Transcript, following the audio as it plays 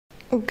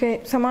Okay,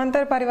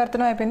 సమాంతర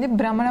పరివర్తనం అయిపోయింది.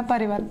 భ్రమణ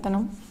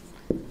పరివర్తనం.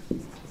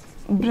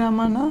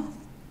 భ్రమణ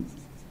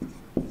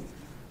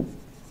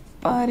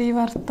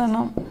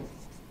పరివర్తనం.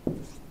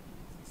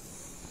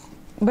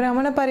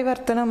 భ్రమణ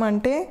పరివర్తనం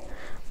అంటే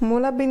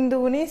మూల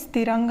బిందువుని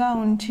స్థిరంగా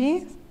ఉంచి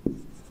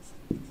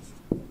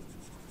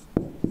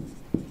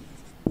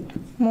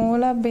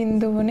మూల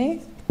బిందువుని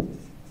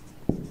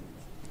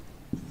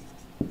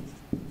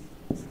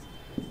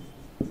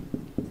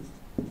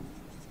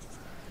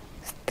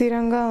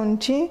స్థిరంగా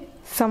ఉంచి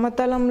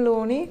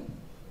సమతలంలోని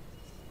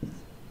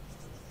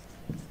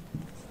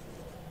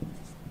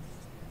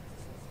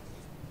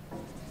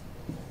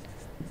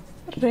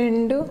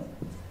రెండు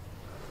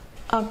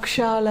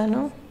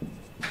అక్షాలను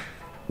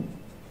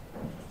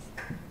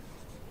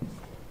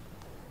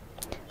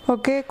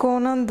ఒకే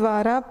కోణం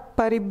ద్వారా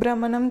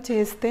పరిభ్రమణం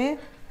చేస్తే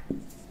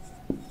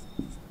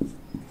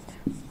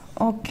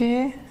ఒకే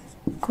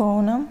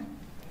కోణం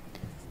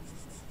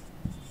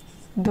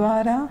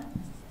ద్వారా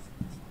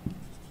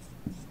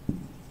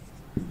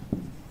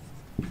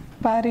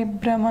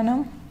పరిభ్రమణం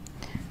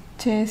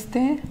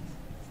చేస్తే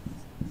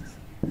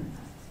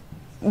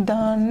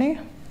దాన్ని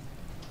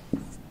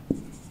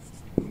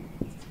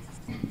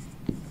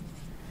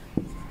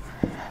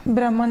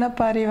భ్రమణ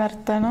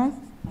పరివర్తనం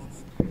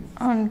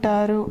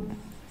అంటారు.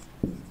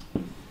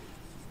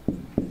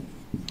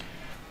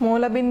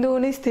 మూల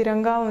బిందువుని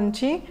స్థిరంగా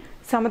ఉంచి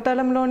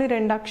సమతలంలోని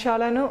రెండు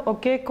అక్షాలను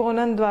ఒకే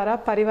కోణం ద్వారా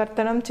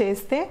పరివర్తనం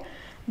చేస్తే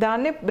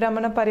దాన్ని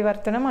భ్రమణ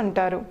పరివర్తనం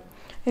అంటారు.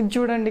 ఇది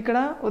చూడండి, ఇక్కడ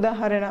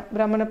ఉదాహరణ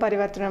భ్రమణ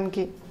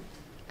పరివర్తనంకి.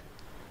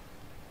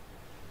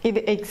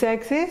 ఇది X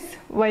axis,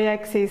 why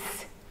axis,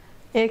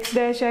 X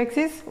dash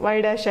axis, why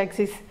dash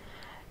axis.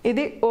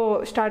 ఇది ఓ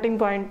స్టార్టింగ్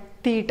పాయింట్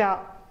థీటా.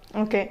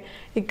 ఓకే,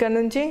 ఇక్కడ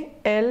నుంచి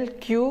L,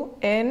 queue,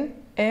 N,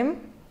 M,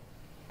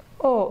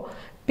 oh.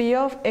 P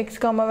of X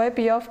comma why,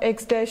 P of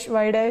X dash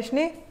why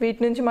డాష్ని వీటి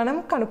నుంచి మనం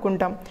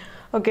కనుక్కుంటాం.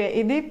 ఓకే,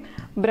 ఇది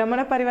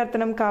భ్రమణ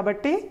పరివర్తనం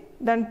కాబట్టి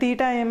దాని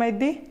థీటా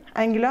ఏమైంది?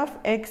 Angle of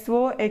X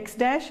O X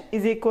dash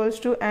is equals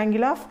to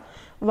angle of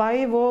why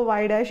oh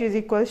why dash is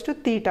equals to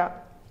theta.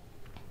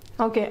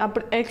 Okay,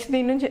 అప్పుడు X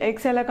దీని నుంచి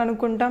ఎక్స్ ఎలా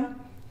కనుక్కుంటాం?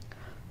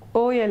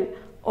 ఓఎల్,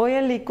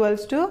 ఓఎల్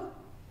equals to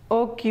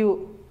OQ,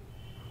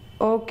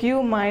 OQ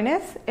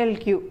minus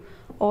Lq.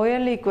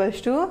 ఓఎల్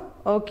equals to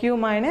OQ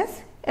minus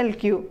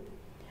Lq.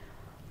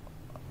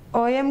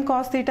 OM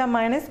cos theta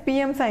minus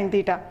PM sine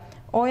theta.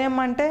 OM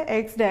అంటే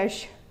X dash,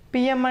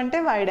 PM అంటే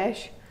why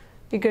dash.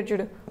 ఇక్కడ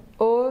చూడు,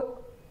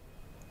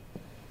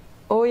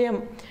 OM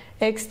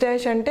X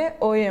dash అంటే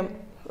OM,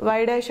 why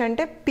dash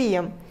అంటే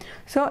PM.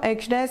 So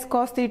X dash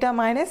cos theta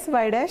minus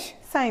y dash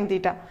sine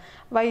theta.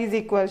 Why is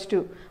equals to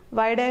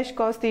why dash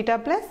cos theta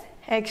plus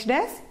X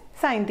dash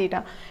sine theta.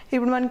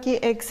 ఇప్పుడు మనకి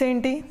X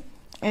ఏంటి?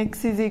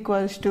 X is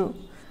equals to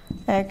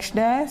X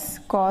dash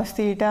cos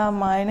theta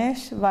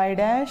minus y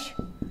dash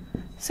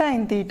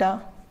sine theta.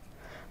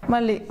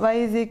 మళ్ళీ y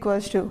is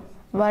equals to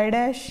why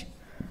dash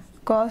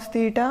cos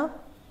theta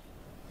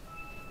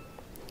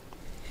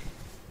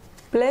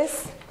plus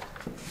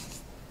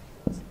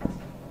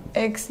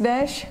X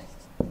dash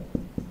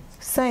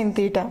sine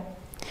theta.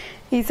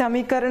 ఈ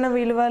సమీకరణ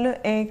విలువలు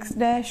X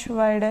dash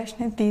why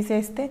డాష్ని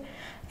తీసేస్తే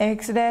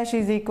X dash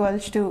is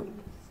equals to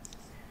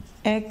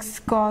X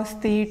cos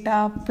theta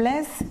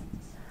plus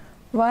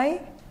why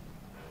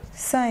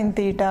sine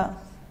theta.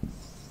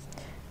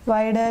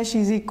 y dash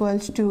is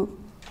equals to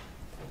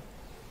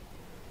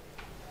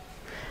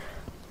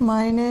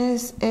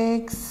minus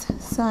x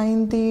sin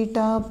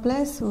theta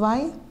plus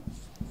y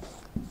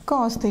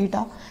cos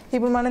theta.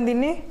 ఇప్పుడు మనం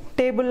దీన్ని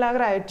table లాగా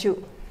రాయొచ్చు.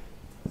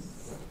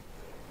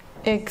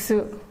 x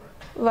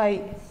y,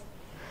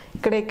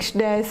 ఇక్కడ x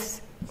dash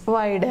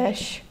y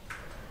dash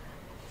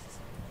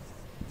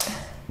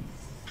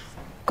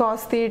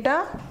cos theta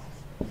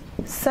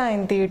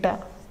sin theta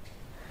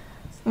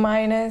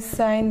minus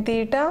sin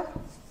theta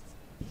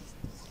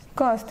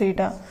cos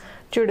theta.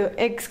 చూడు,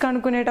 X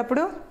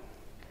కనుక్కునేటప్పుడు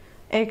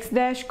X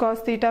dash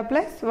cos theta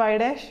plus why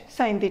dash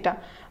sine theta.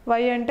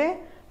 Why అంటే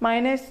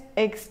minus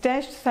X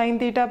dash sine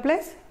theta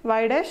plus why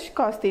dash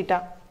cos theta.